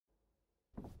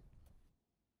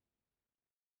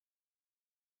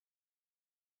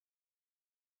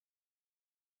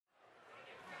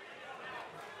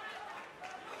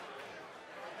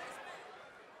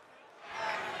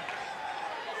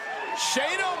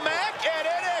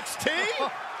NXT?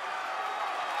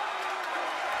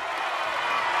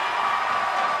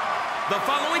 The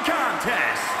following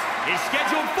contest is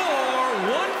scheduled for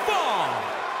one fall.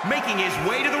 Making his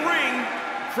way to the ring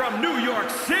from New York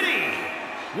City,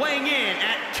 weighing in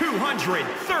at 235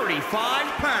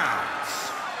 pounds.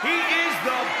 He is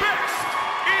the best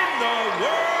in the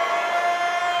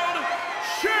world,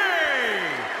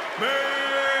 Shane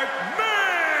McMahon.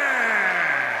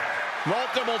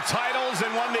 Multiple titles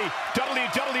and won the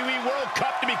WWE World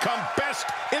Cup to become best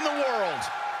in the world.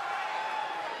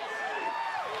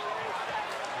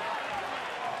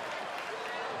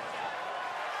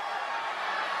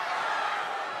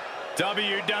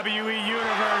 WWE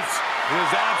Universe is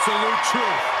absolute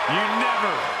truth. You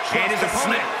never trust And his a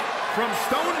opponent snake. from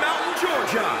Stone Mountain,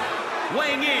 Georgia,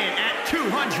 weighing in at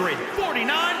 249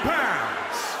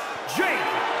 pounds, Jake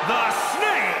the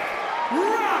Snake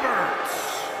Roberts.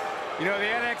 You know, the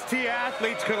NXT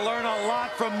athletes could learn a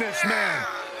lot from this man.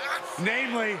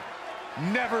 Namely,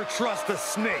 never trust a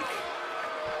snake.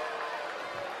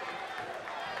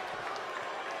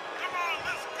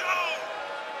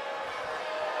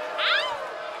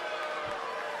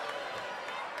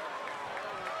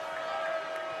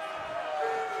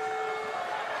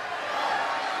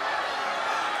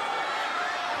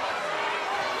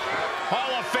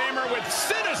 Hall of Famer with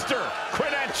sinister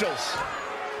credentials.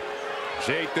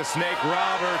 Jake the Snake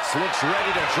Roberts looks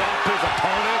ready to drop his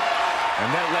opponent and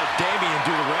then let Damian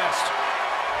do the rest.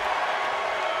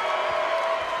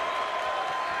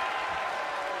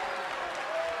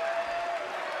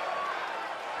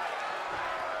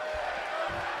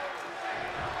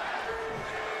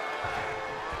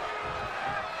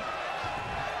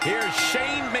 Here's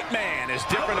Shane McMahon, as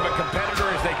different of a competitor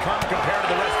as they come compared to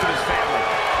the rest of his family.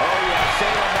 Oh yeah,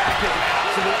 Shane McMahon is an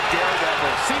absolute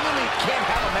daredevil. Seemingly can't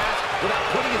have a match without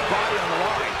putting his body on the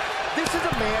line. This is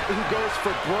a man who goes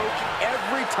for broke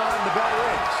every time the bell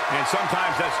rings. And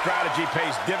sometimes that strategy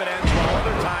pays dividends, while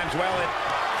other times, well, it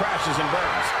crashes and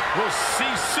burns. We'll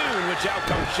see soon which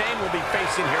outcome Shane will be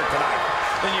facing here tonight.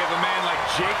 Then you have a man like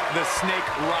Jake the Snake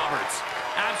Roberts.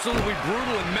 Absolutely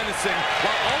brutal and menacing,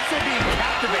 while also being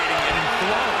captivating and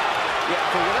enthralling. Yeah,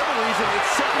 for whatever reason,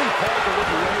 it's simply hard to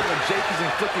look away when Jake is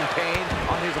inflicting pain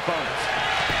on his opponents.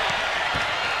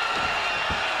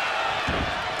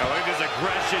 I like his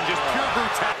aggression, just pure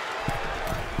brutality.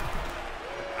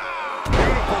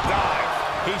 Beautiful dive.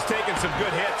 He's taking some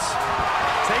good hits.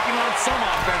 Taking on some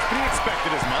offense, but he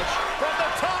expected as much. From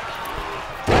the top.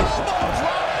 Elbow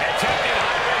drop. Attempting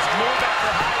high-risk move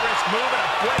after high-risk move at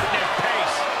a breakneck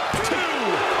pace. 2.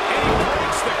 And he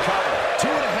breaks the cover.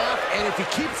 2.5, and if he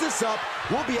keeps this up,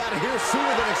 we'll be out of here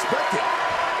sooner than expected.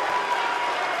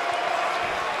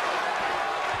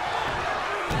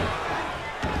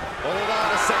 Hold on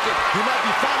a second. He might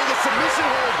be finding a submission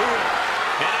hold here.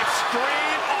 An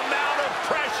extreme amount of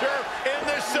pressure in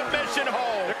this submission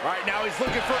hold. Right now, he's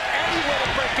looking for any way to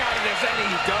break out of this, and he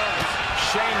does.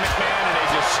 Shane McMahon in a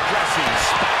distressing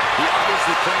spot. He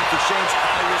obviously playing for Shane's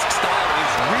high-risk style and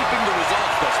is reaping the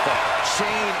results thus far.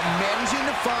 Shane managing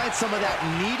to find some of that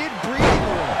needed breathing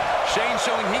room. Shane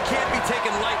showing he can't be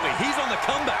taken lightly. He's on the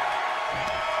comeback.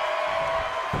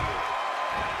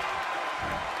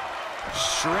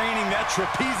 Straining that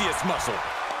trapezius muscle.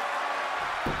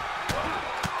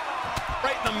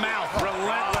 Right in the mouth.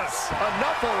 Relentless.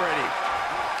 Enough already.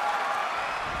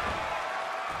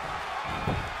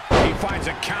 He finds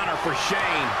a counter for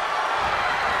Shane.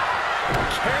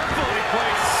 Carefully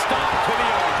placed stop to the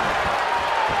arm.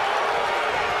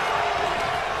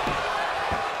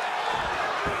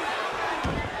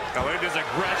 Oh, it is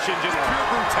aggression, just pure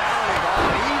brutality.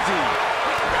 Oh, easy.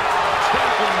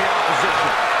 Trampling the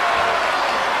opposition.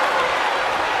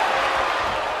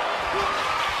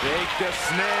 Jake the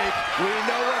Snake. We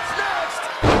know what's next.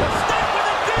 The Snake with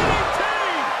a DDT.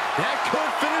 That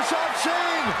could finish off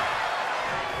Shane.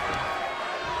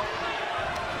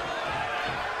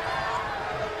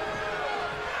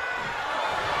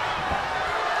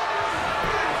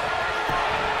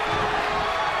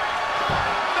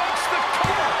 Makes the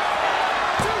cover.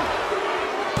 2,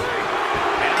 3.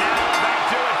 And now that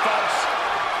do it, folks.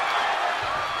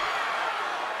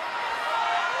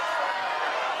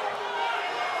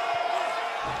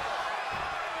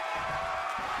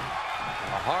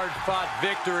 A hard-fought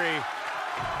victory.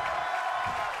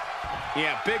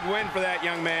 Yeah, big win for that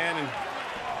young man. And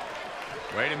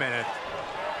Wait a minute.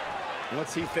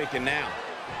 what's he thinking now?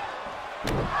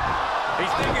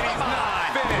 He's thinking he's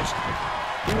not finished.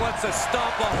 He wants to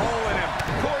stomp a hole in him.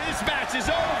 Corey,